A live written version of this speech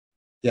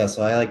Yeah,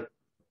 so I like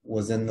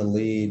was in the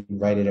lead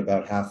right at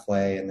about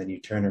halfway, and then you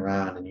turn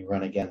around and you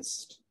run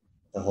against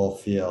the whole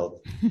field.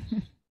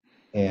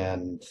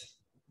 And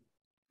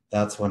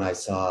that's when I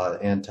saw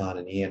Anton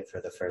and Ian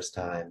for the first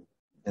time.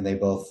 And they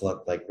both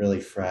looked like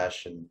really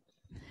fresh. And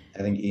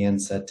I think Ian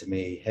said to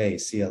me, "Hey,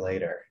 see you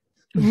later."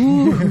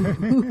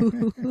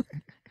 Ooh.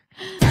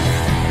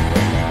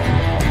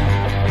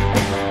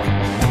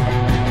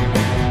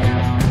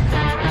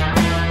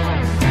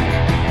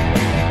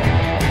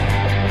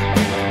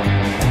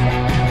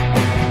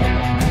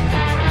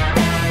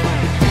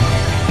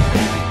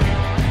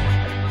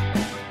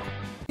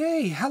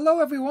 Hey, hello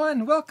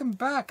everyone. Welcome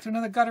back to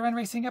another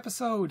GottaRunRacing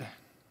episode.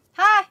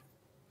 Hi.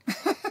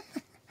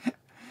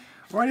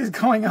 What is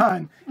going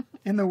on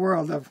in the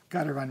world of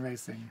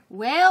GottaRunRacing?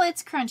 Well,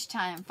 it's crunch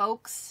time,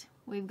 folks.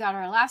 We've got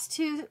our last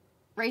two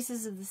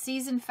races of the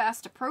season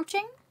fast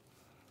approaching.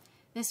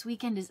 This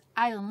weekend is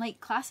Island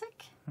Lake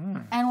Classic.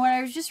 And what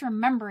I was just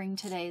remembering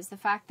today is the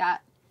fact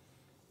that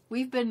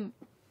we've been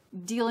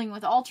dealing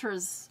with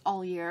ultras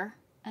all year.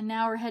 And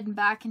now we're heading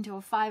back into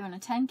a 5 and a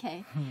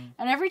 10K.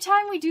 And every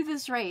time we do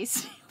this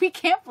race, we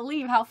can't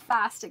believe how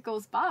fast it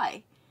goes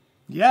by.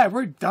 Yeah,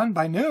 we're done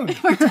by noon.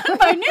 We're done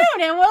by noon,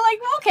 and we're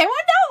like, well, okay, well,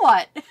 now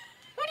what? What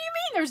do you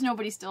mean there's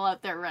nobody still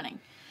out there running?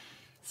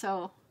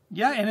 So...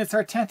 Yeah, and it's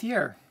our 10th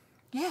year.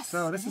 Yes,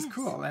 so this is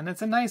cool. And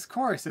it's a nice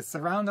course. It's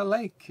around a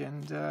lake,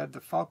 and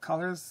the fall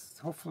colors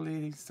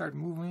hopefully start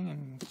moving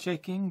and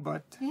shaking,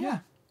 but yeah.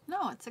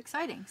 No, it's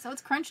exciting. So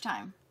it's crunch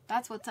time.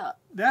 That's what's up.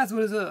 That's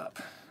what is up.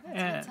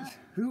 That's And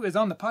who is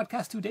on the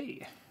podcast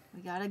today?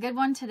 We got a good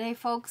one today,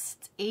 folks.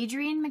 It's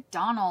Adrian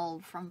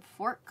MacDonald from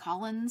Fort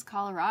Collins,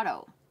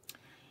 Colorado.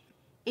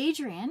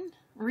 Adrian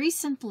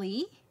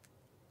recently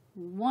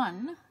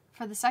won,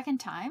 for the second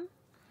time,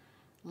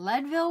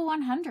 Leadville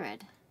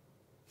 100.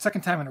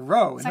 Second time in a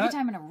row. Second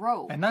time in a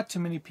row. And not too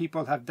many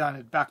people have done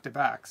it back to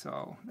back,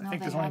 so I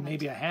think there's only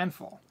maybe a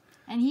handful.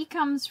 And he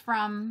comes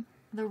from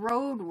the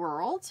road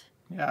world.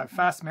 Yeah,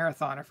 fast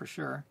marathoner for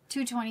sure.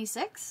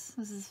 2:26. This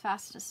is his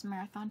fastest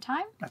marathon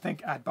time. I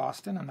think at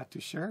Boston, I'm not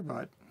too sure,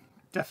 but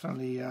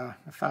definitely a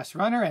fast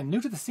runner and new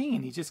to the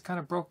scene. He just kind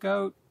of broke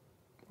out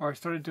or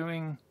started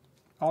doing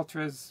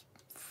ultras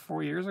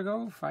 4 years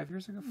ago, 5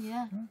 years ago.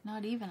 Yeah,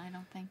 not even, I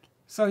don't think.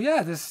 So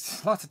yeah,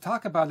 there's lots to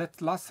talk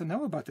about, lots to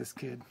know about this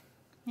kid.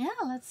 Yeah,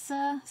 let's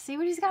see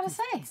what he's got to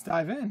say. Let's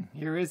dive in.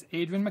 Here is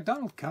Adrian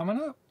MacDonald coming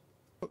up.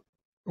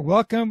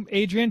 Welcome,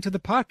 Adrian, to the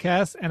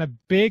podcast, and a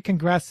big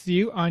congrats to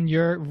you on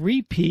your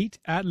repeat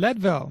at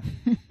Leadville.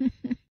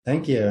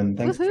 Thank you, and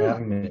thanks for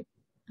having me.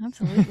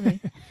 Absolutely.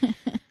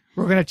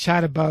 We're going to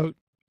chat about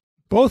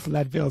both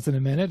Leadvilles in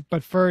a minute,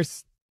 but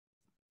first,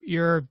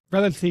 you're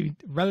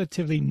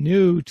relatively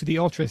new to the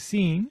ultra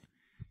scene.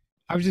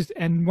 I was just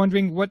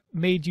wondering what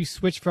made you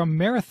switch from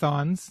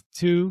marathons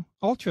to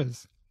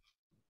ultras.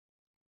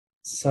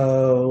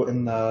 So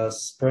in the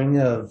spring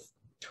of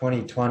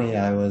 2020,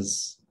 I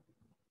was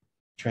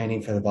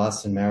training for the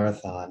Boston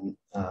Marathon,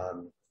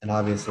 and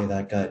obviously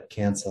that got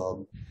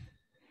canceled.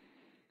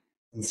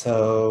 And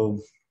so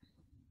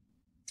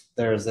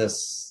there's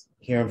this,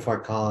 here in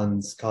Fort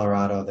Collins,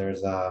 Colorado,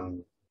 there's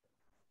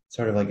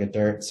sort of like a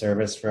dirt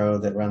service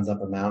road that runs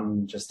up a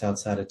mountain just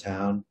outside of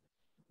town.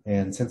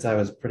 And since I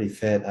was pretty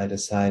fit, I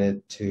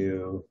decided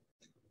to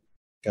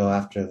go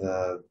after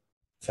the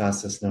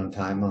fastest known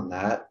time on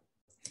that.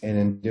 And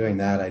in doing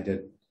that, I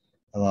did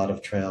a lot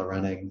of trail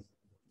running,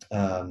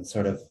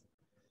 sort of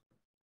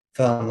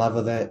fell in love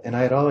with it. And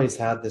I had always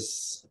had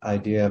this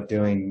idea of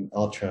doing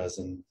ultras,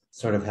 and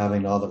sort of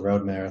having all the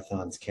road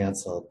marathons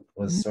canceled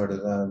was sort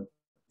of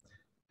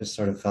just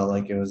sort of felt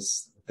like it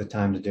was the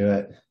time to do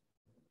it.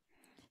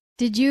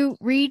 Did you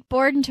read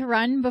Born to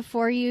Run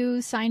before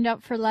you signed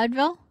up for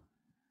Leadville?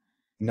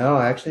 No,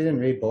 I actually didn't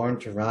read Born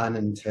to Run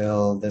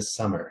until this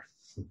summer.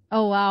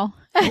 Oh, wow.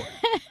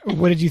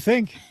 What did you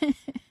think?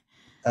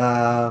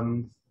 I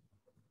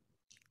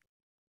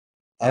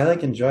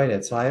enjoyed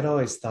it. So I had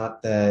always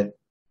thought that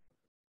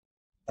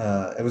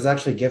it was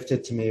actually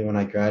gifted to me when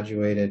I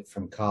graduated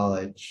from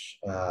college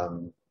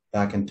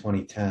back in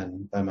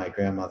 2010 by my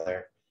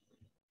grandmother.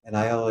 And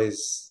I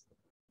always,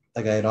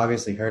 I had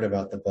obviously heard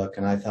about the book,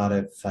 and I thought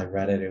if I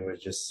read it, it was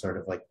just sort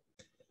of like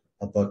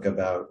a book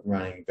about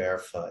running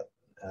barefoot.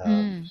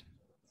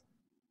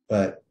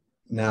 But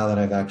now that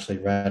I've actually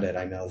read it,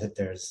 I know that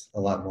there's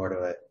a lot more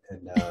to it.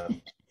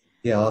 And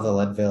yeah, all the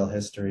Leadville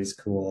history is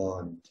cool.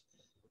 And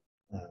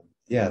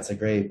yeah, it's a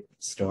great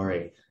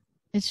story.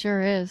 It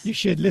sure is. You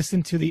should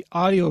listen to the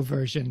audio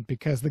version,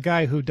 because the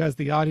guy who does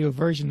the audio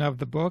version of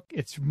the book,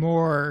 it's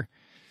more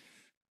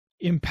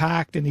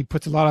impact, and he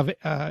puts a lot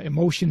of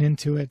emotion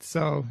into it.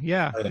 So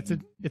yeah,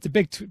 it's a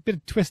big bit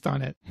of twist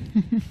on it.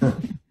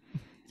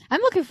 I'm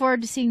looking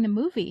forward to seeing the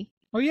movie.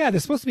 Oh yeah,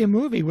 there's supposed to be a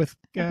movie with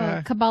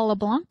Cabala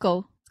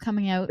Blanco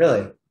coming out.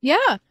 Really?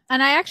 Yeah,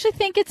 and I actually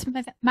think it's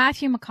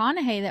Matthew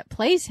McConaughey that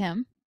plays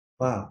him.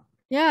 Wow.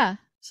 Yeah,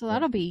 so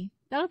that'll be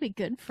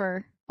good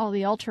for all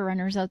the ultra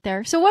runners out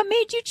there. So what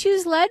made you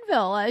choose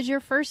Leadville as your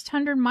first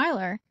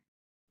 100-miler?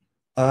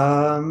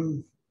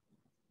 Well,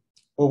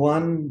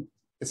 one,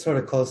 it's sort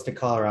of close to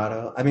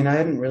Colorado. I mean,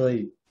 I'm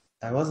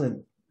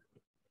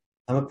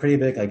a pretty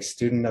big like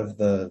student of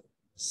the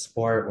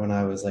sport when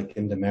I was like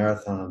into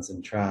marathons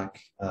and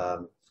track.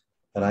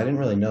 But I didn't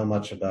really know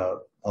much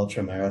about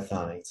ultra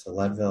marathoning. So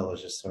Leadville was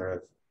just sort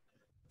of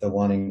the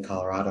one in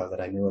Colorado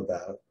that I knew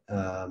about.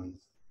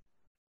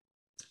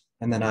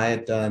 And then I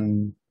had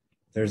done,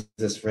 there's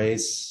this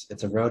race,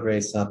 it's a road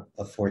race up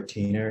a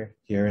 14er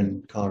here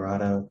in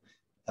Colorado,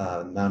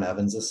 Mount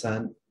Evans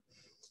Ascent.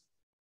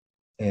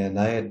 And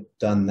I had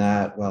done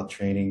that while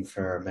training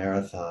for a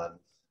marathon,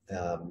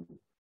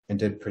 and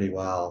did pretty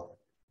well.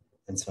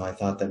 And so I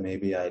thought that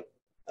maybe I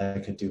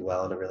could do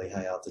well at a really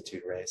high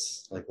altitude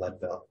race like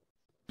Leadville.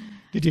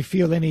 Did you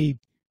feel any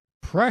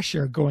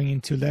pressure going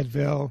into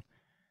Leadville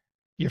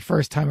your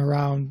first time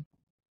around,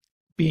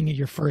 being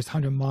your first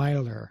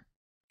 100-miler,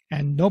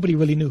 and nobody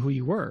really knew who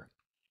you were?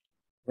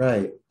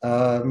 Right.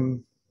 I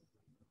mean,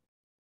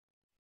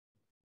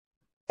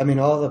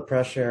 all the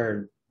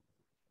pressure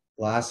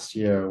last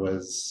year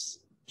was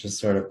just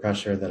sort of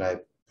pressure that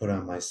I put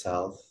on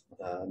myself,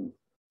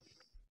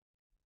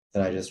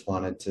 that I just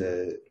wanted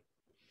to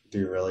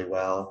do really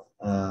well.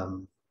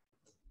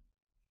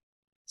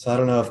 So I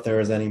don't know if there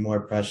was any more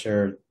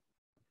pressure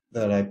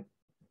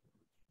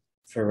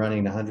for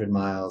running 100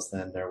 miles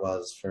than there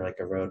was for like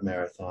a road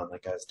marathon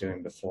like I was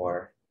doing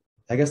before.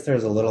 I guess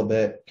there's a little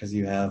bit because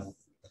you have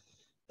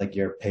like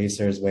your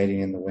pacers waiting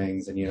in the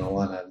wings and you don't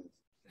want to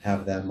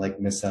have them like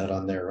miss out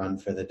on their run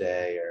for the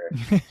day or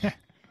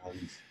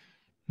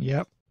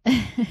Yep.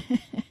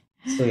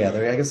 So yeah,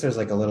 I guess there's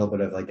like a little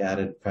bit of like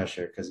added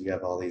pressure because you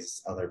have all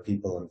these other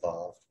people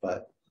involved,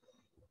 but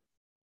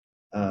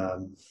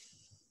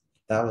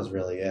that was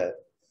really it.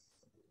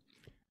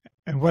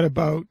 And what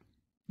about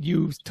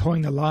you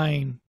towing the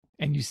line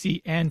and you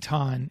see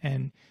Anton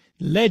and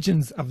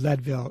legends of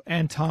Leadville,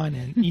 Anton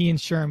and Ian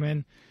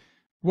Sharman?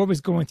 What was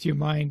going through your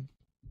mind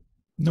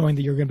knowing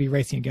that you're going to be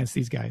racing against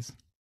these guys?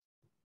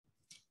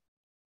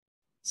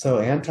 So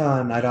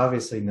Anton, I'd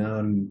obviously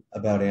known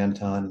about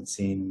Anton and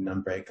seen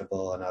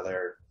Unbreakable and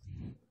other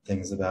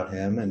things about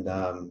him.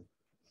 And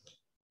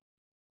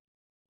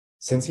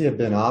since he had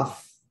been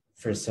off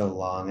for so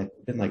long,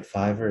 it'd been like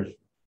 5 or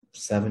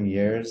 7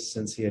 years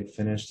since he had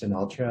finished an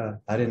ultra,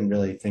 I didn't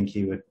really think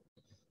he would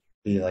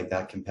be like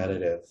that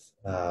competitive.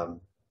 So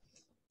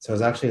it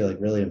was actually like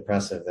really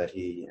impressive that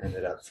he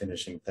ended up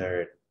finishing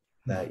third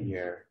that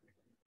year.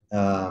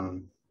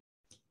 But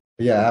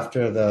yeah,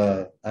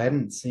 I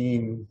hadn't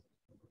seen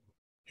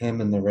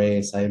him in the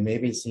race. I had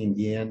maybe seen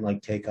Ian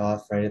like take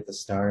off right at the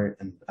start,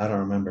 and I don't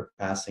remember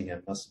passing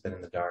him. Must have been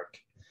in the dark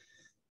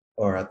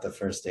or at the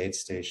first aid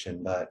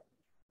station. But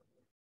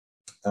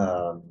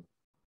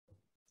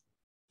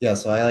yeah,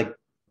 so I like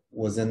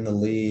was in the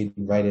lead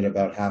right at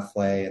about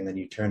halfway, and then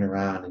you turn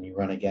around and you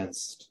run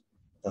against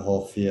the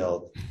whole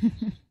field.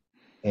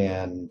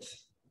 And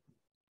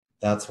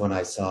that's when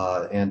I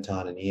saw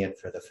Anton and Ian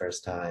for the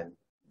first time,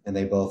 and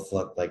they both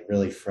looked like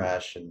really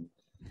fresh. And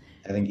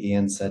I think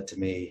Ian said to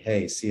me,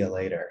 "Hey, see you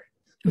later."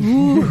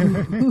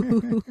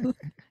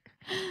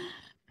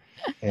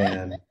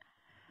 And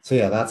so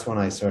yeah, that's when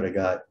I sort of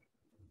got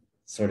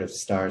sort of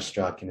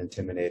starstruck and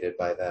intimidated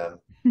by them.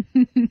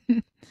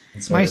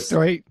 My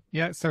story.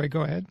 Yeah, sorry,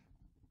 go ahead.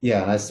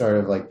 Yeah, and I sort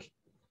of like,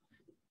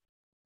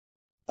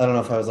 I don't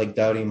know if I was like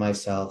doubting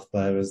myself,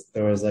 but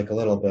there was like a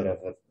little bit of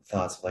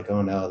thoughts of like,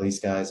 oh no,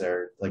 these guys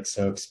are like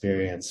so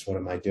experienced. What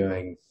am I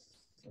doing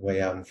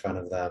way out in front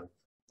of them?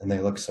 And they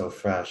look so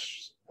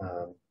fresh.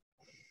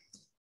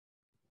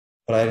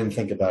 But I didn't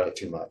think about it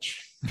too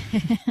much.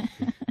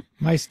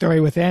 My story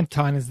with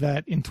Anton is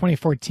that in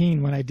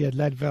 2014, when I did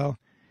Leadville,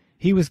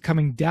 he was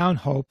coming down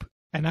Hope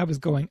and I was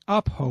going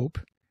up Hope,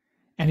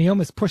 and he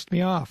almost pushed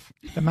me off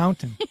the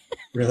mountain.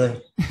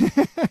 Really?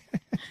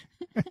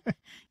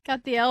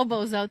 Got the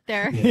elbows out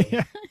there.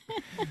 Yeah.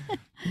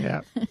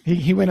 Yeah.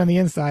 He went on the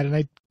inside and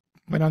I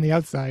went on the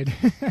outside.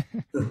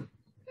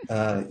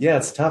 Yeah,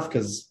 it's tough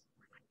because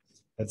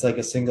it's like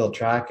a single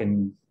track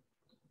and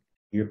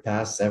you're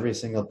past every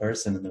single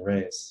person in the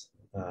race.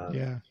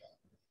 Yeah.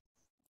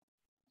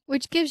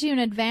 Which gives you an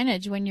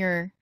advantage when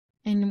you're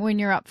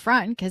up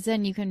front, because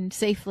then you can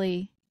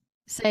safely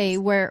say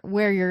where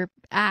you're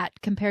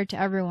at compared to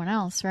everyone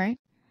else, right?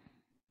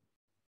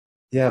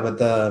 Yeah, but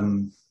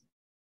the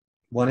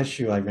one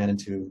issue I ran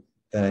into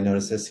that I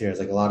noticed this year is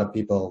like a lot of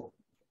people,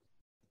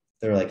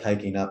 they're like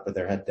hiking up with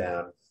their head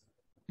down.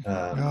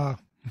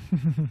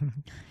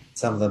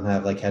 Some of them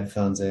have like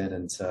headphones in,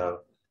 and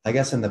so I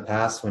guess in the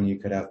past when you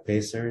could have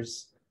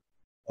pacers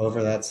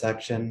over that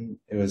section,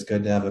 it was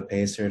good to have a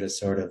pacer to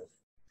sort of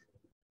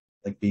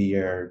like be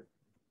your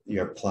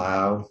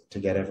plow to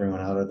get everyone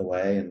out of the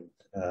way. And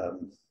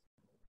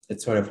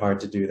it's sort of hard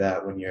to do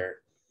that when you're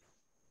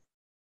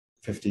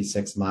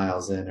 56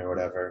 miles in or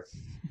whatever.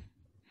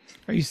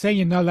 Are you saying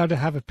you're not allowed to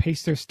have a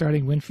pacer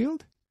starting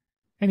Winfield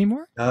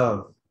anymore?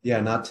 Oh, yeah,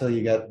 not till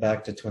you get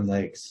back to Twin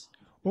Lakes.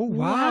 Oh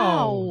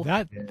wow.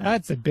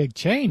 That's a big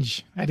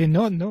change. I did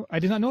not know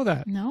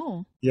that.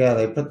 No. Yeah,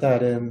 they put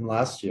that in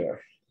last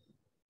year.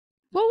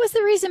 What was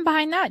the reason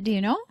behind that? Do you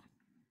know?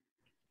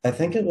 I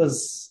think it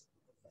was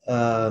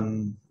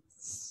um,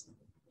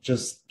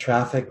 just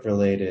traffic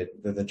related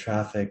with the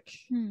traffic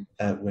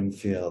at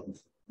Winfield.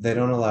 They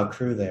don't allow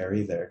crew there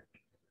either.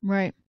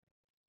 Right.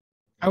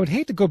 I would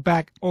hate to go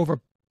back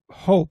over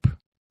Hope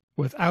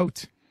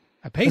without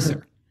a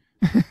pacer.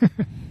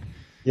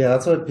 Yeah,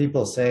 that's what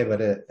people say,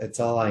 but it's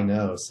all I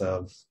know.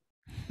 So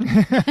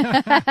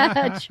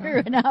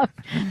True enough.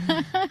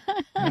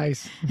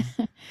 Nice.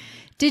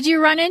 Did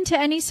you run into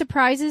any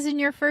surprises in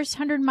your first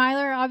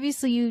 100-miler?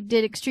 Obviously, you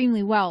did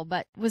extremely well,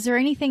 but was there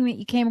anything that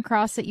you came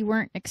across that you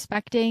weren't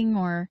expecting,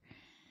 or?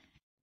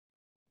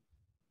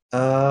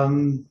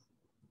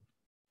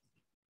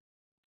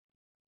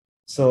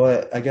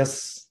 So I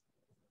guess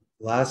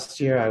last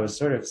year I was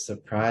sort of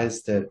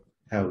surprised at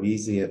how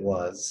easy it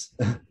was.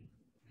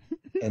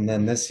 And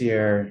then this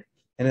year,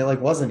 and it like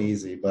wasn't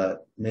easy,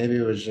 but maybe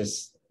it was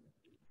just,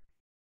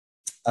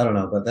 I don't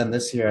know. But then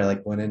this year I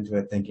like went into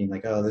it thinking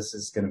like, oh, this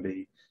is going to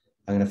be,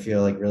 I'm going to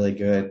feel like really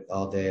good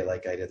all day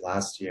like I did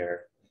last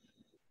year.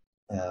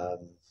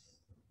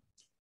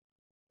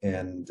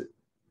 And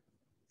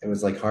it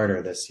was like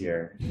harder this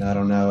year. And I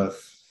don't know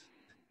if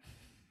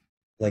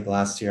like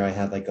last year I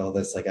had like all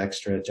this like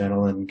extra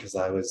adrenaline because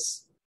I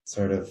was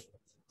sort of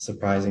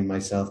surprising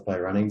myself by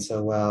running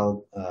so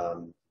well.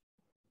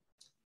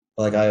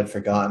 But like I had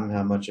forgotten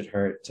how much it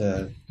hurt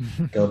to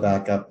go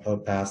back up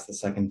Hope Pass the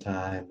second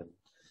time. And,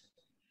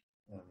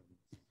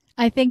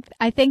 I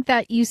think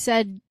that you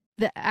said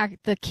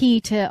the key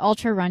to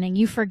ultra running,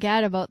 you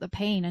forget about the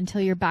pain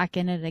until you're back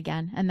in it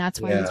again, and that's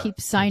why you keep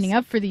signing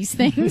up for these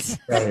things.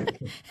 right.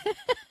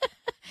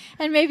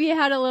 And maybe you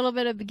had a little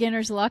bit of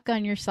beginner's luck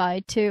on your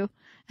side too.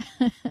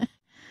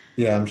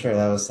 Yeah, I'm sure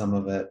that was some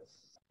of it.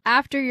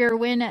 After your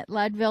win at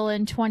Leadville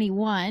in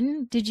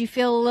 21, did you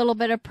feel a little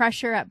bit of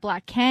pressure at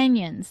Black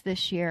Canyons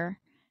this year?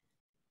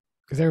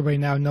 Because everybody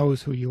now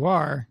knows who you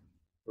are.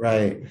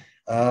 Right.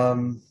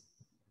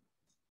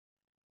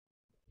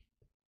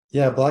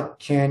 Yeah, Black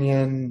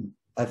Canyon,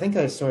 I think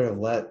I sort of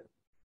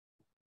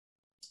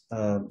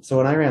so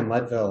when I ran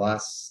Leadville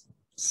last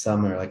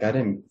summer, like I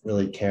didn't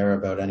really care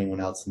about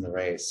anyone else in the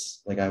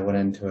race. Like I went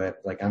into it,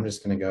 like I'm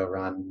just going to go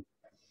run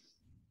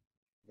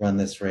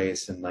this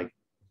race and like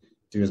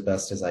do as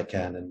best as I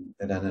can, and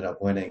it ended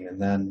up winning.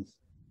 And then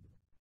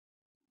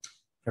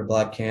for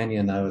Black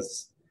Canyon, I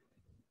was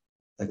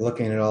like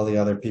looking at all the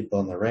other people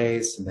in the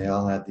race, and they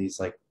all had these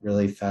like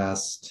really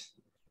fast.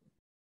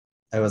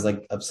 I was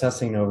like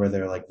obsessing over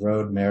their like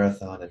road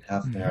marathon and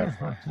half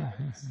marathon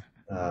times.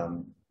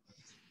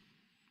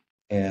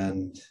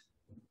 And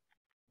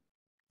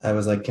I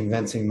was like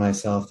convincing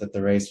myself that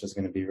the race was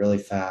going to be really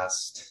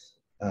fast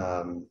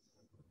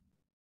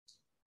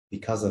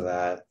because of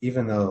that,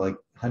 even though like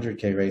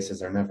 100K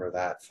races are never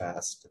that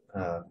fast.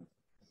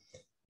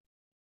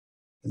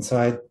 And so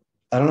I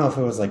don't know if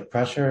it was like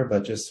pressure,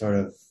 but just sort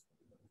of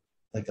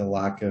like a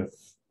lack of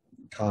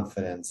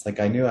confidence. Like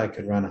I knew I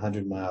could run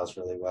 100 miles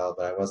really well,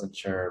 but I wasn't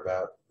sure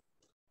about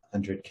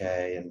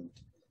 100K. And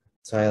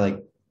so I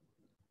like,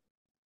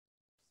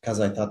 because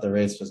I thought the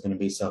race was going to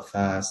be so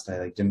fast, I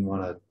like didn't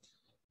want to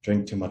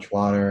drink too much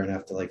water and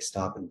have to like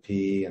stop and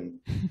pee. And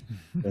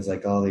there's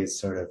like all these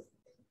sort of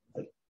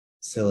like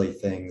silly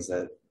things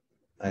that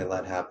I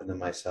let happen to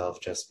myself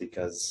just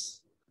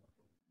because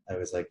I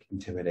was like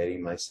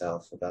intimidating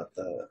myself about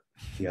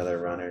the other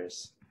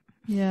runners.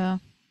 Yeah.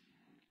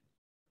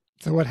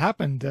 So what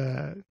happened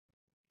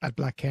at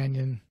Black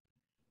Canyon?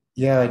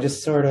 Yeah, I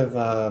just sort of,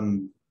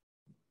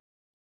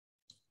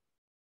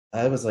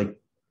 I was like,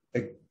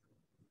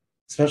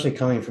 especially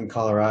coming from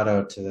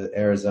Colorado to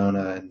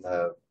Arizona in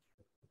the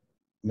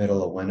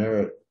middle of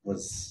winter, it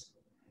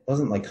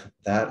wasn't like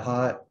that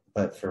hot,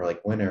 but for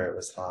like winter, it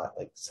was hot,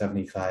 like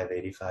 75,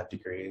 85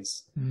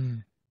 degrees.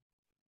 And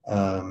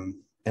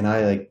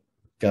I like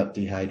got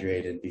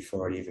dehydrated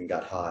before it even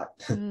got hot.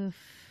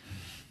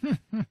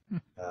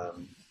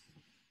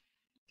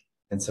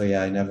 And so,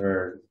 yeah, I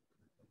never,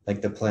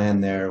 like the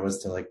plan there was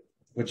to like,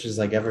 which is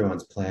like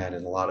everyone's plan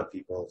and a lot of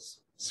people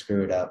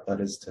screw it up, but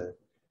is to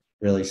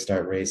really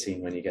start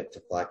racing when you get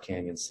to Black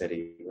Canyon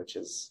City, which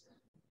is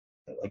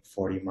like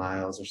 40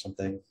 miles or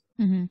something.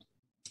 Mm-hmm.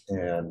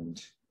 And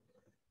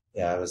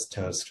yeah, I was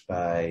toast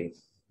by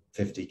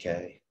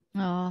 50K.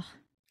 Oh.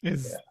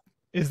 Is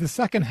the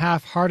second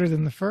half harder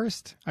than the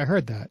first? I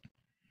heard that.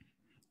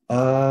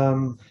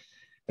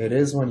 It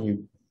is when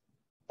you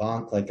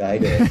bonk like I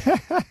did.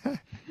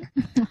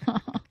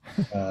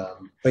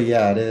 But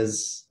yeah, it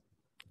is.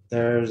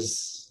 I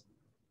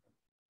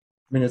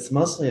mean, it's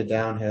mostly a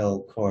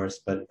downhill course,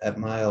 but at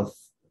mile,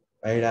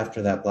 right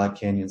after that Black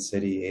Canyon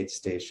City aid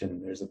station,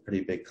 there's a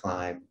pretty big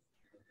climb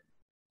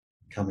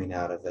coming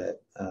out of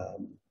it,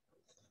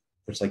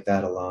 which like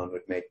that alone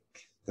would make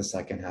the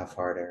second half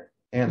harder.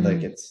 And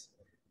like it's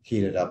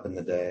heated up in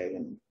the day.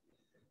 And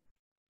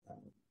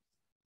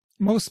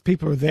most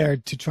people are there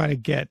to try to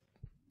get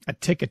a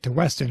ticket to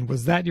Western.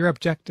 Was that your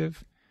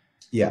objective?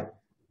 Yeah.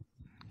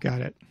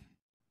 Got it.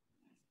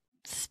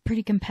 It's a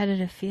pretty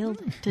competitive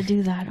field to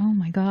do that. Oh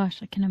my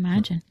gosh, I can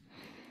imagine.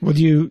 Would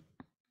you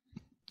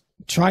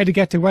try to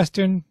get to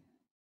Western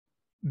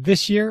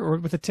this year, or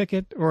with a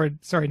ticket, or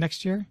sorry,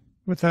 next year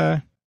with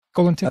a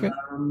golden ticket?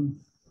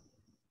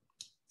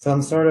 So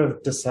I'm sort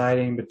of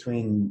deciding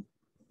between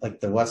like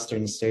the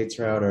Western States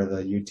route or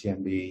the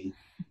UTMB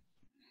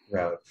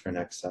route for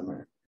next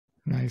summer.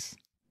 Nice.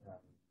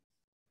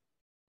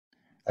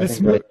 I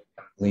think right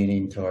now I'm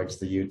leaning towards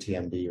the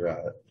UTMB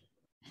route.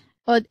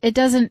 Well, it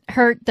doesn't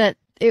hurt that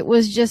it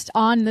was just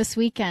on this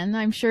weekend.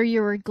 I'm sure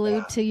you were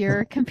glued to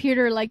your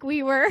computer like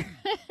we were.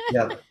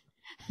 Yep.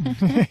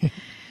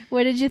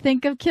 What did you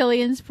think of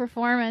Killian's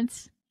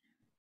performance?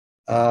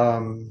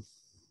 Yeah,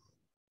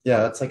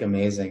 it's like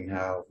amazing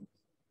how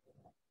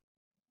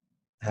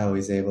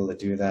he's able to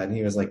do that. And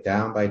he was like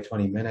down by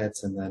 20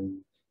 minutes and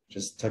then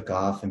just took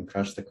off and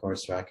crushed the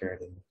course record.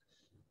 And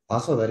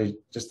also that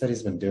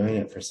he's been doing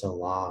it for so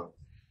long.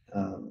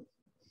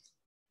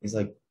 He's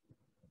like,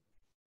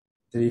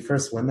 did he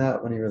first win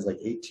that when he was like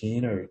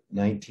 18 or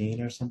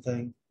 19 or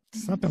something?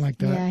 Something like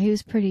that. Yeah, he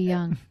was pretty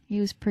young.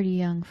 He was pretty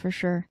young for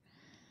sure.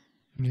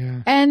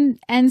 Yeah. And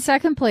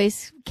second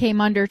place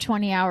came under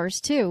 20 hours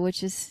too,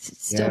 which is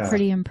still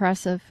pretty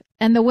impressive.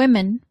 And the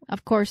women,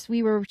 of course,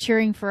 we were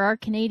cheering for our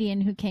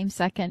Canadian who came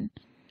second,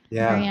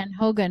 Marianne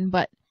Hogan,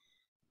 but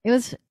it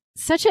was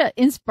such an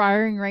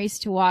inspiring race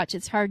to watch.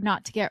 It's hard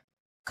not to get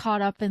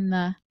caught up in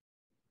the,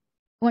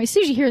 well, as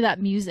soon as you hear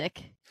that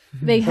music,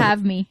 they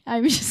have me.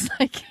 I'm just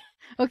like,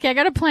 okay, I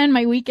got to plan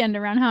my weekend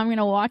around how I'm going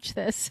to watch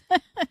this.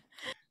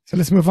 So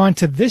let's move on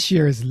to this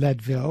year's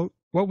Leadville.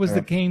 What was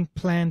the game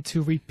plan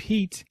to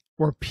repeat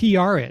or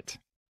PR it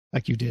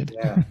like you did?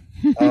 Yeah.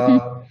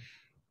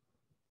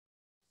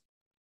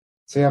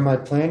 So yeah, my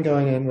plan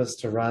going in was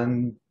to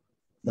run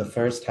the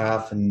first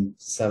half in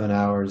 7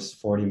 hours,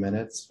 40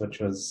 minutes,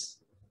 which was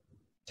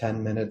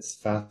 10 minutes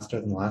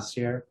faster than last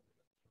year.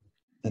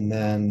 And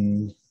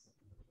then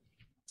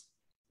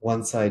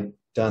once I'd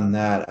done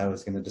that, I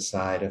was going to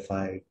decide if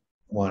I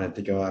wanted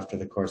to go after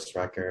the course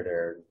record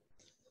or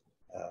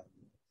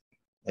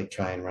like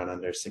try and run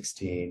under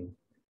 16.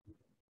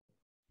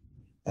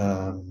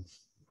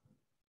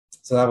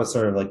 So that was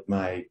sort of like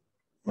my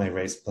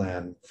race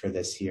plan for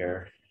this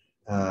year.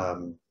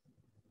 And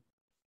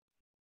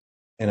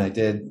I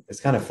did, it's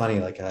kind of funny,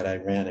 like I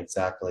ran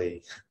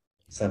exactly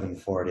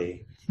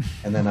 7:40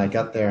 and then I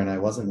got there and I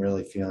wasn't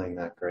really feeling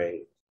that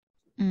great.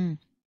 And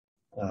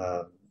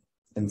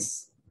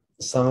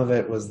some of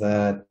it was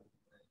that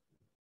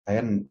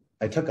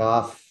I took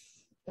off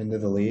into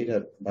the lead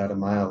at about a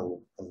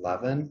mile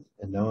 11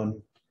 and no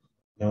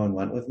one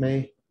went with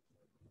me.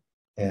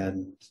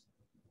 And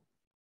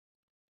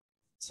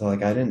so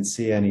like I didn't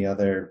see any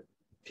other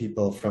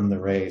people from the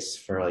race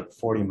for like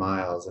 40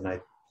 miles. And I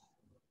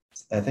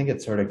think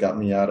it sort of got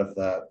me out of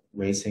that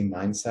racing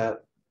mindset.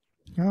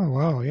 Oh,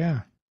 wow.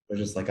 Yeah. We're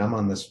just like, I'm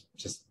on this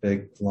just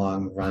big,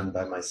 long run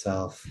by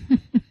myself.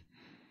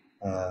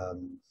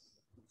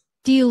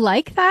 Do you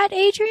like that,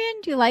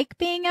 Adrian? Do you like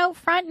being out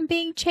front and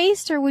being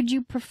chased, or would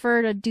you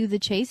prefer to do the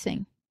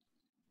chasing?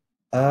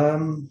 I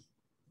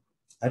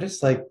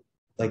just like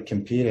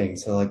competing.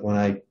 So like when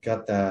I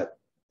got that,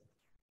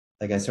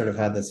 like I sort of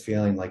had this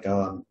feeling like, oh,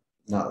 I'm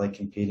not like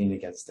competing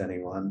against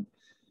anyone.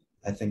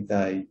 I think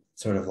that I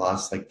sort of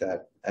lost like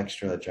that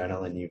extra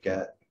adrenaline you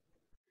get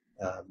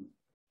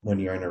when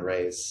you're in a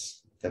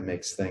race that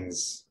makes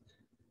things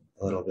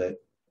a little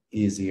bit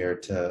easier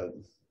to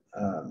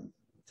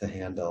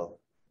handle.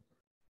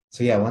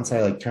 So yeah, once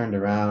I like turned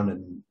around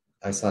and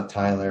I saw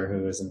Tyler,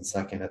 who was in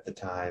second at the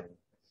time,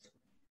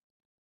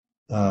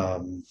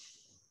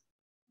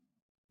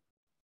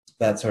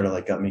 that sort of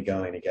like got me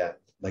going again.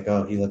 Like,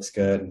 oh, he looks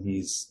good and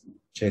he's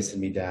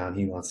chasing me down.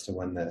 He wants to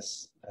win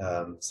this.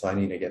 So I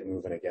need to get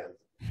moving again.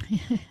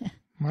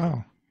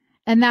 Wow.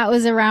 And that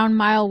was around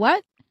mile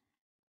what?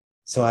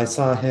 So I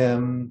saw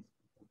him,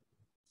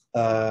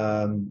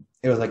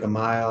 it was like a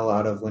mile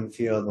out of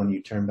Linfield when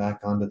you turn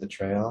back onto the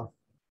trail.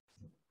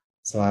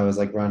 So I was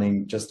like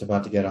running, just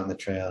about to get on the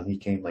trail, and he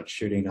came like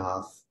shooting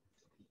off.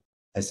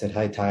 I said,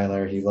 hi,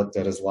 Tyler. He looked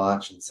at his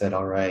watch and said,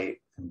 all right,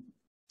 and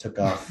took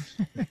off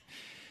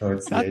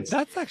towards the edge.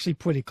 That's actually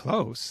pretty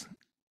close.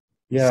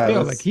 Yeah.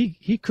 Still, like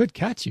he could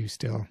catch you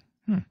still.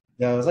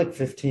 Yeah, it was like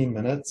 15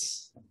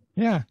 minutes.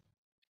 Yeah.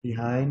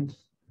 Behind.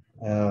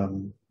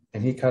 And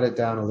he cut it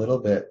down a little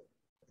bit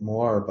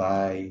more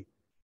by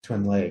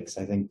Twin Lakes,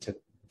 I think, to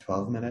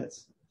 12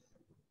 minutes.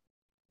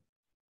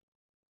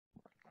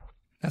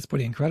 That's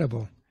pretty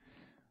incredible.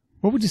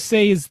 What would you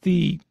say is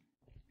the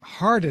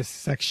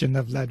hardest section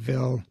of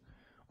Leadville,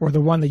 or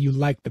the one that you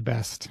like the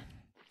best?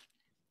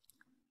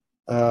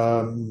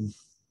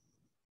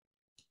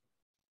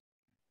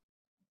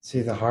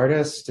 See, the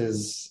hardest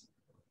is,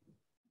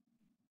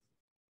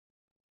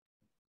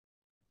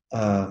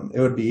 it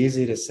would be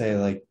easy to say,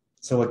 like,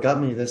 so what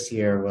got me this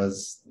year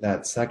was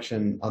that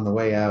section on the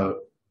way out,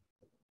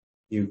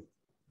 you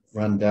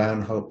run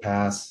down Hope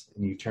Pass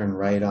and you turn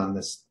right on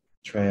this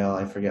trail.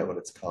 I forget what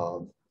it's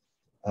called.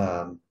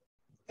 And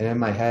in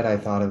my head, I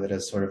thought of it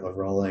as sort of a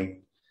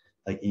rolling,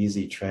 like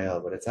easy trail,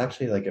 but it's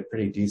actually like a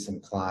pretty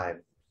decent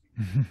climb.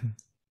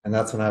 And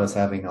that's when I was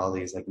having all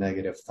these like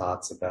negative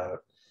thoughts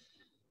about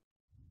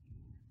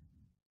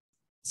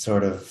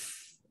sort of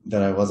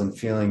that I wasn't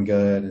feeling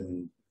good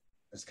and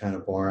it was kind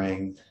of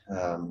boring.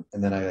 And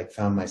then I like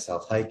found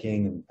myself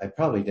hiking, and I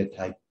probably did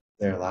hike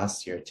there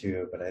last year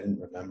too, but I didn't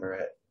remember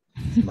it.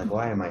 I'm like,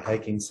 why am I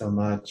hiking so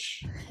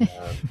much?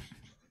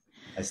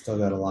 I still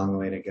got a long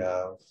way to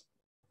go.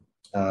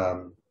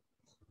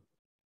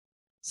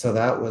 So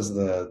that was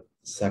the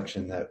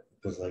section that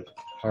was like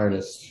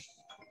hardest.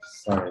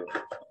 Sorry.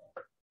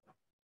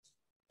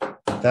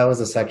 That was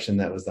a section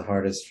that was the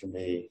hardest for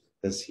me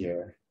this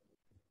year.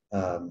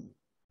 And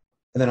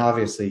then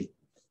obviously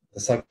the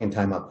second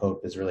time up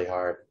Hope is really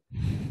hard,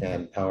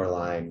 and Power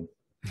Line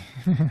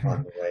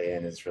on the way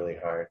in is really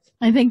hard.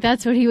 I think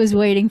that's what he was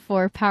waiting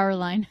for, Power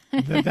Line.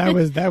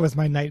 that was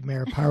my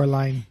nightmare, Power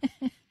Line,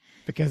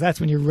 because that's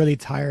when you're really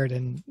tired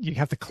and you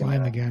have to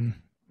climb again,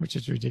 which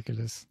is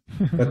ridiculous.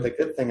 But the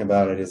good thing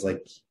about it is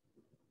like,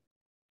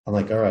 I'm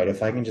like, all right,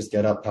 if I can just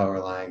get up Power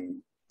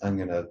Line, I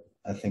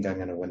think I'm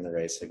gonna win the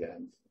race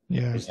again.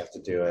 Yeah, I just have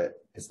to do it.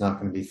 It's not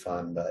going to be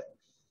fun, but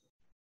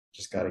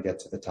just got to get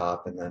to the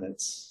top, and then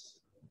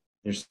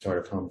you're sort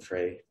of home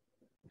free.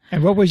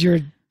 And what was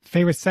your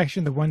favorite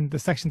section? The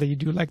section that you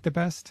do like the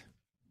best?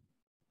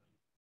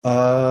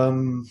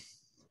 So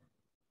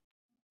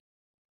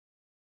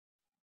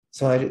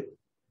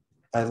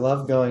I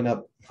love going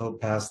up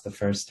Hope Pass the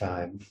first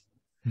time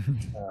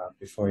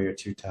before you're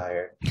too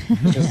tired.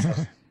 It's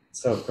just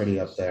so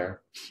pretty up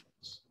there.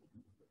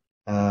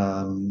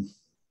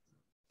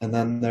 And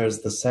then there's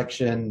the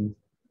section,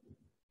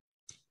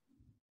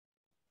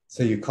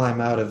 so you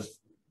climb out of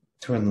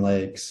Twin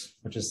Lakes,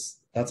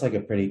 that's like a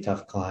pretty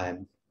tough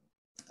climb.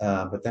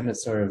 But then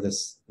it's sort of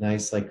this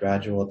nice, like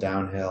gradual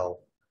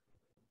downhill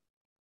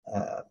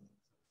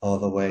all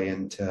the way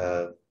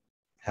into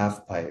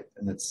Half Pipe.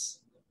 And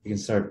you can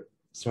sort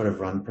of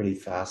run pretty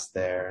fast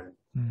there.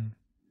 And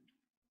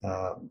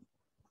I'm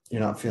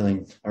not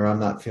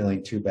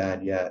feeling too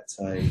bad yet.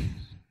 So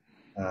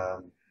I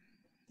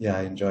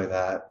enjoy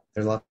that.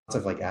 There's lots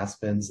of like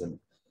aspens, and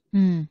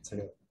it's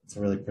a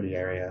really pretty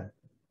area.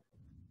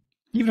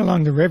 Even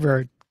along the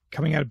river,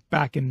 coming out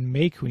back in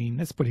May Queen,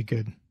 that's pretty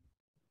good.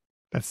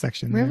 That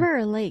section. River there.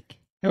 Or lake?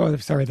 Oh,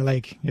 sorry, the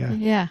lake. Yeah.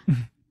 Yeah.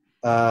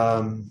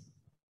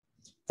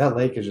 That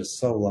lake is just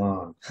so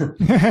long. But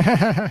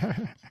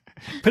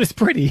it's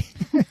pretty.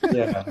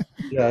 Yeah,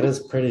 it is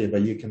pretty,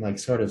 but you can like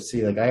sort of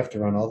see, like I have to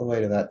run all the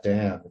way to that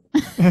dam.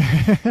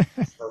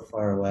 It's so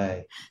far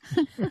away.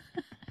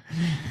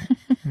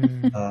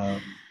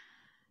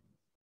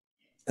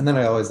 And then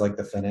I always like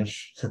the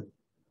finish.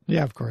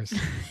 Yeah, of course.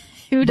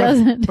 Who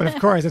doesn't? But of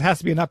course, it has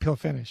to be an uphill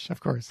finish, of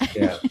course.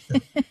 Yeah.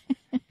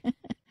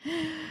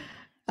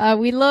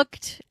 We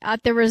looked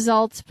at the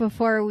results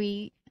before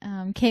we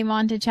came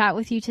on to chat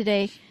with you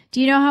today.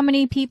 Do you know how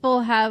many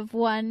people have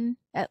won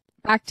at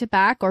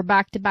back-to-back or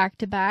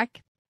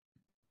back-to-back-to-back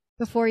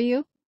before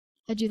you?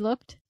 Had you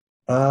looked?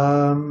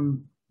 I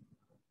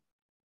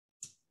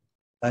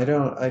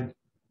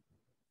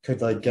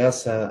could like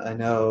guess. I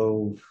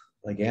know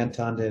like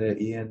Anton did it.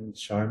 Ian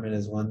Sharman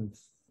has won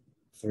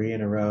 3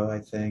 in a row, I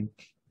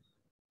think.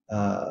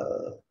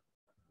 The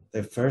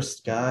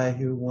first guy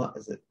who won,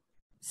 is it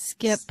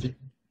Skip?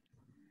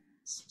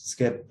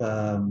 Skip.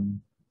 I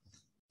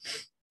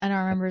don't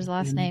remember his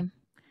last name.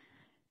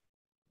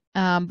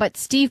 But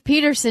Steve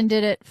Peterson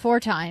did it 4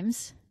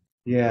 times.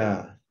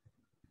 Yeah.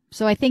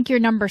 So I think you're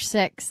number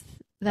 6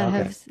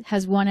 that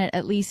has won it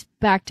at least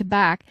back to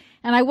back.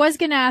 And I was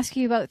going to ask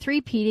you about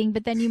 3-peating,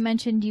 but then you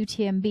mentioned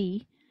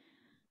UTMB.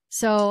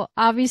 So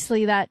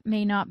obviously that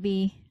may not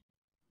be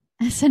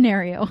a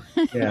scenario.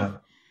 Yeah,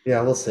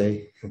 we'll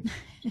see.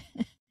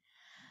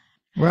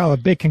 Well, a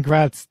big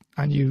congrats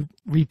on you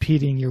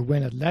repeating your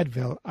win at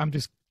Leadville. I'm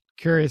just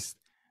curious,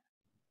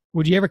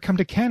 would you ever come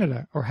to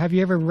Canada, or have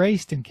you ever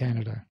raced in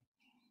Canada?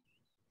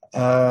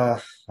 I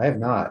have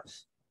not.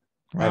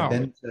 Wow. I've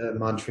been to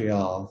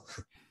Montreal.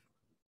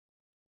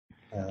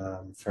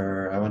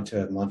 I went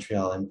to a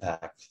Montreal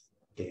Impact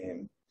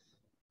game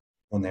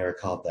when they were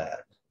called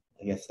that.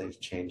 I guess they've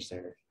changed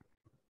their names.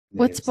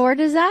 What sport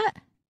is that?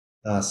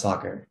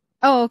 Soccer.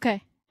 Oh,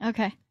 okay.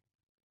 Okay.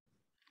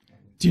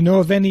 Do you know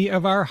of any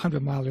of our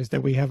 100-milers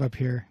that we have up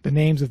here? The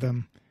names of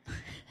them?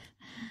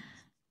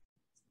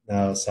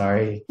 No,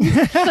 sorry.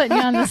 Putting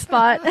you on the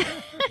spot.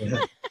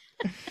 Yeah.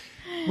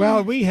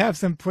 Well, we have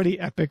some pretty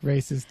epic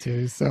races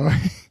too, so.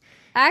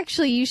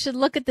 Actually, you should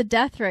look at the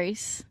death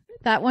race.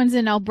 That one's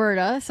in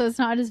Alberta, so it's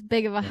not as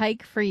big of a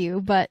hike for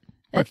you, but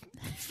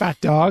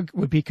Fat Dog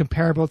would be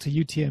comparable to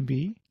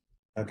UTMB.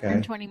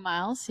 Okay. 20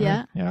 miles,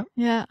 yeah.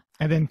 Yeah.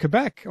 And then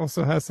Quebec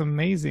also has some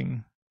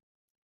amazing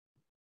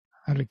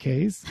 100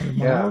 Ks, 100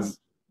 miles.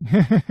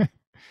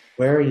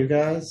 Where are you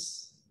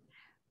guys?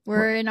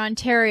 We're in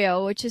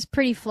Ontario, which is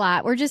pretty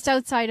flat. We're just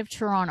outside of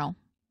Toronto.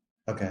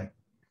 Okay.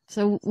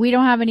 So we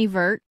don't have any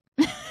vert.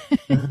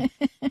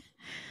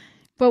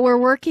 But we're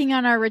working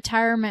on our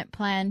retirement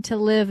plan to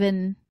live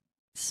in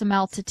some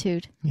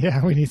altitude.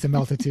 Yeah, we need some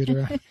altitude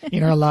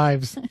in our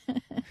lives.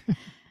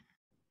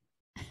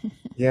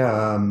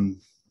 Yeah.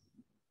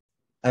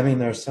 I mean,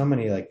 there's so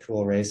many like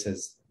cool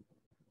races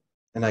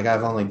And like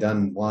I've only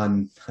done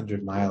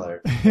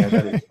 100-miler. Yeah, I've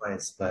done it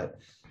twice, but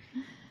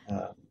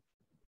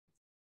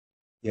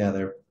yeah,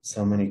 there are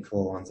so many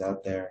cool ones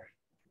out there.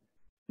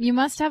 You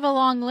must have a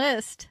long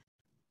list.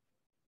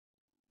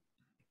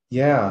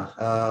 Yeah.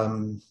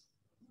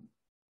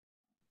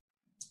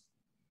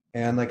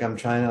 And like I'm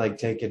trying to like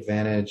take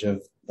advantage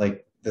of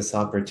like this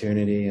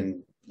opportunity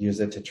and use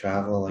it to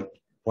travel.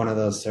 Like one of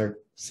those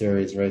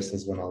series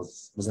races when I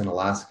was in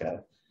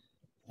Alaska.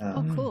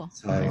 Oh, cool.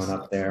 So I went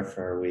up there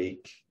for a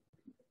week,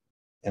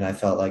 and I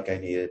felt like I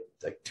needed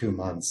like 2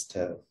 months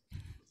to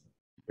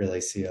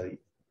really see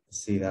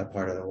that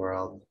part of the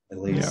world at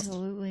least.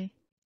 Absolutely.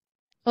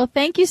 Well,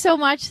 thank you so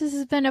much. This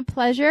has been a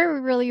pleasure. We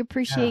really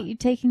appreciate you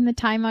taking the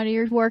time out of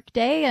your work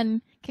day,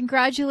 and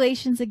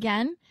congratulations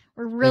again.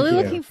 We're really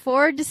looking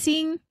forward to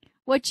seeing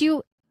what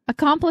you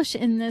accomplish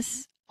in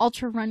this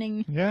ultra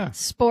running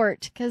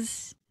sport,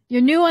 because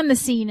you're new on the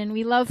scene and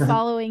we love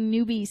following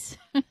newbies.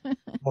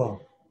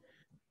 Well,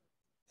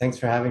 thanks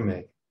for having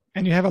me.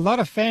 And you have a lot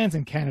of fans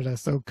in Canada,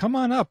 so come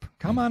on up.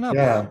 Come on up.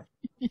 Yeah.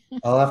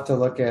 I'll have to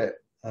look at,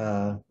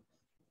 are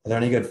there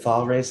any good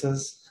fall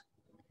races?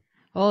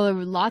 Oh, there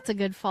were lots of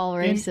good fall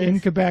races.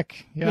 In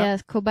Quebec. Yeah.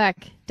 Yes,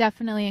 Quebec.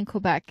 Definitely in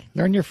Quebec.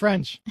 Learn your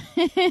French.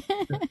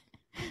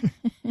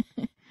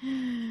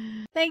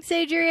 Thanks,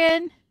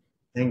 Adrian.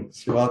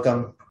 Thanks. You're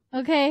welcome.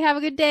 Okay, have a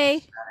good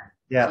day.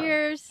 Yeah.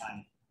 Cheers.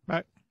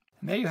 Bye.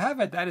 And there you have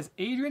it. That is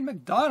Adrian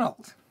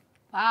MacDonald.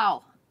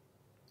 Wow.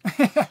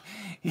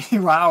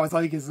 Wow, is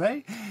all you can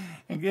say.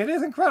 And it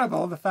is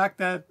incredible, the fact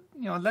that,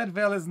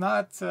 Leadville is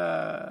not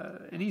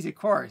an easy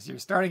course. You're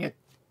starting at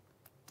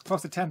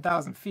close to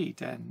 10,000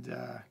 feet. And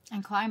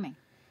climbing.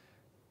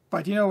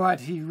 But you know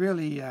what? He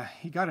really,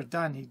 he got it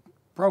done. He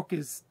broke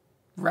his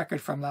record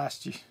from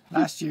last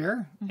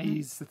year.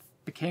 He's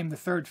became the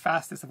third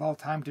fastest of all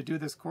time to do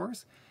this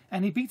course.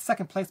 And he beat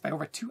second place by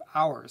over 2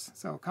 hours.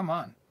 So come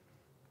on.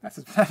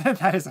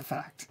 That is a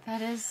fact.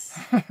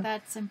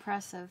 That's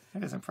impressive.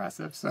 It is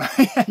impressive. So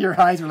your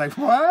eyes were like,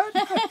 what?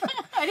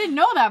 I didn't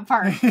know that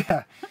part.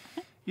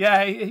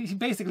 Yeah. He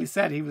basically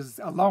said he was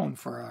alone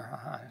for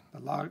a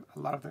lot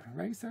of the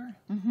race there.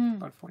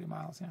 About 40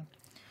 miles, yeah.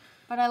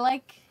 But I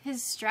like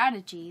his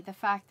strategy, the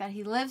fact that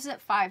he lives at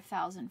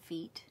 5,000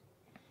 feet.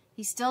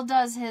 He still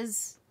does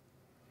his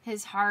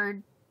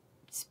hard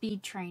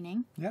speed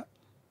training. Yeah.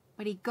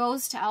 But he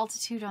goes to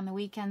altitude on the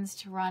weekends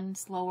to run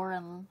slower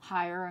and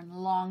higher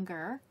and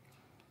longer.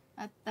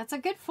 That's a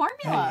good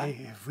formula.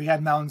 Hey, if we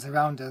had mountains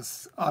around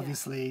us,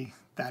 obviously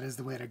that is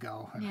the way to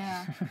go.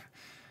 Yeah.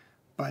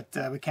 But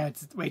we can't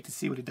wait to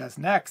see what he does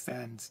next.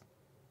 And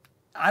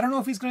I don't know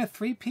if he's going to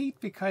three-peat,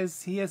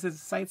 because he has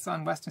his sights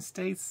on Western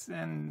States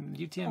and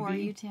UTMB. Or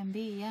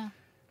UTMB, yeah.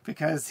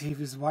 Because he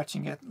was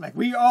watching it like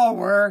we all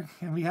were,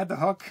 and we had the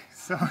hook.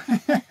 So,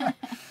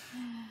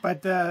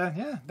 but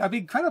yeah, that'd be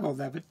incredible.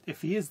 That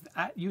if he is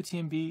at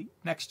UTMB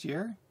next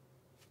year,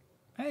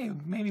 hey,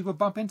 maybe we'll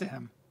bump into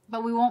him.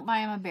 But we won't buy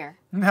him a beer.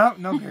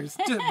 No beers.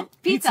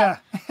 Just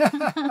Pizza.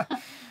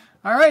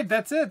 All right,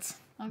 that's it.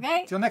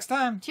 Okay. Till next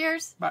time.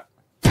 Cheers. Bye.